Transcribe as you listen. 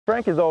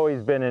Frank has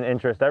always been an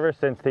interest ever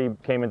since he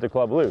came into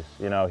Club Loose.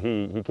 You know,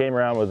 he came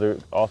around with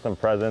an awesome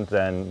presence,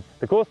 and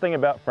the coolest thing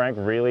about Frank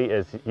really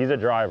is he's a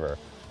driver,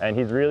 and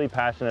he's really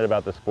passionate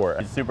about the sport.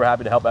 He's super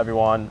happy to help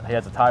everyone. He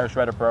has a tire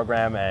shredder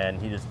program,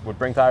 and he just would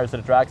bring tires to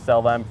the track,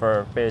 sell them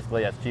for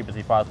basically as cheap as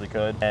he possibly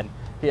could, and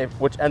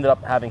which ended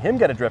up having him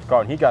get a drift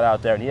car, and he got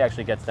out there and he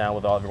actually gets down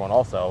with everyone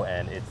also,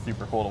 and it's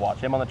super cool to watch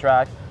him on the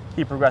track.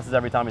 He progresses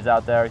every time he's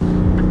out there.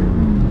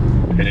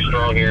 Finish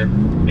strong here.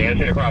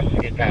 Dancing across to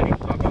get patty.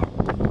 Pop up.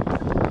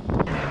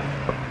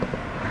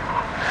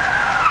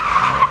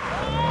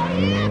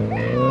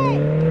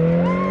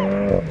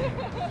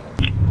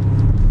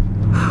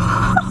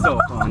 So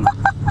fun.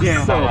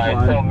 Yeah. So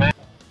fun.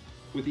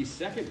 With the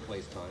second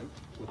place time,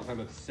 with a time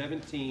of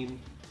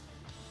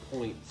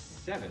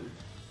 17.7,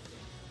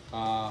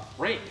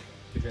 Frank.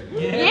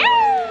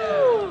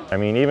 Yeah! I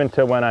mean, even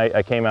to when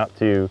I came out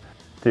to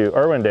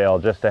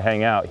Irwindale just to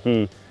hang out,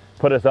 he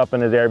put us up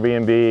in his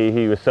Airbnb.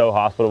 He was so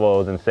hospitable, it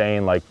was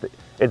insane. Like,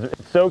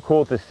 it's so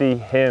cool to see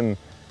him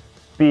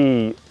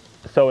be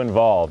so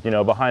involved, you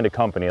know, behind a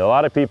company. A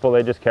lot of people,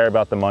 they just care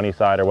about the money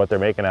side or what they're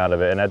making out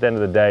of it. And at the end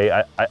of the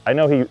day, I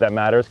know that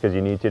matters because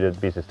you need to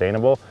be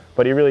sustainable,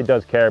 but he really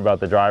does care about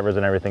the drivers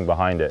and everything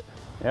behind it.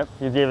 Yep,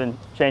 he's even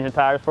changing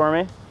tires for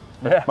me.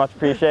 Yeah. Much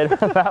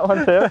appreciated on that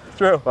one too. It's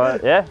true.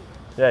 But yeah.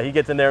 Yeah, he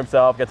gets in there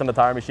himself, gets on the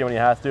tire machine when he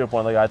has to. If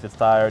one of the guys gets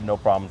tired, no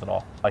problems at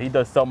all. He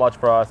does so much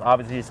for us.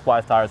 Obviously, he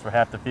supplies tires for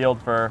half the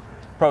field for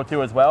Pro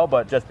 2 as well,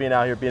 but just being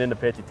out here, being in the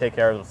pits, he takes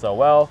care of us so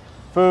well.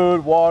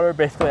 Food, water,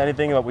 basically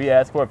anything that we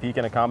ask for, if he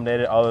can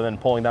accommodate it other than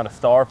pulling down a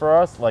star for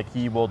us, like,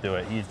 he will do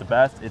it. He's the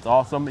best. It's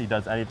awesome. He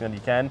does anything that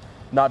he can,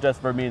 not just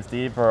for me and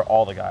Steve, for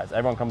all the guys.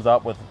 Everyone comes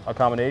up with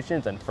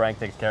accommodations, and Frank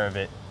takes care of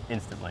it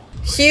instantly.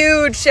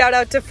 Huge shout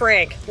out to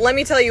Frank. Let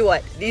me tell you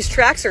what, these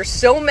tracks are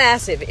so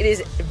massive, it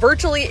is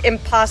virtually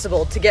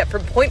impossible to get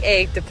from point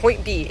A to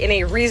point B in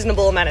a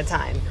reasonable amount of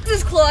time. This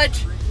is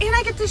clutch, and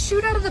I get to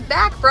shoot out of the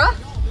back, bruh.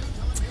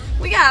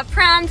 We got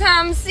prime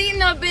time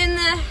seating up in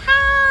the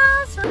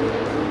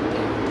house.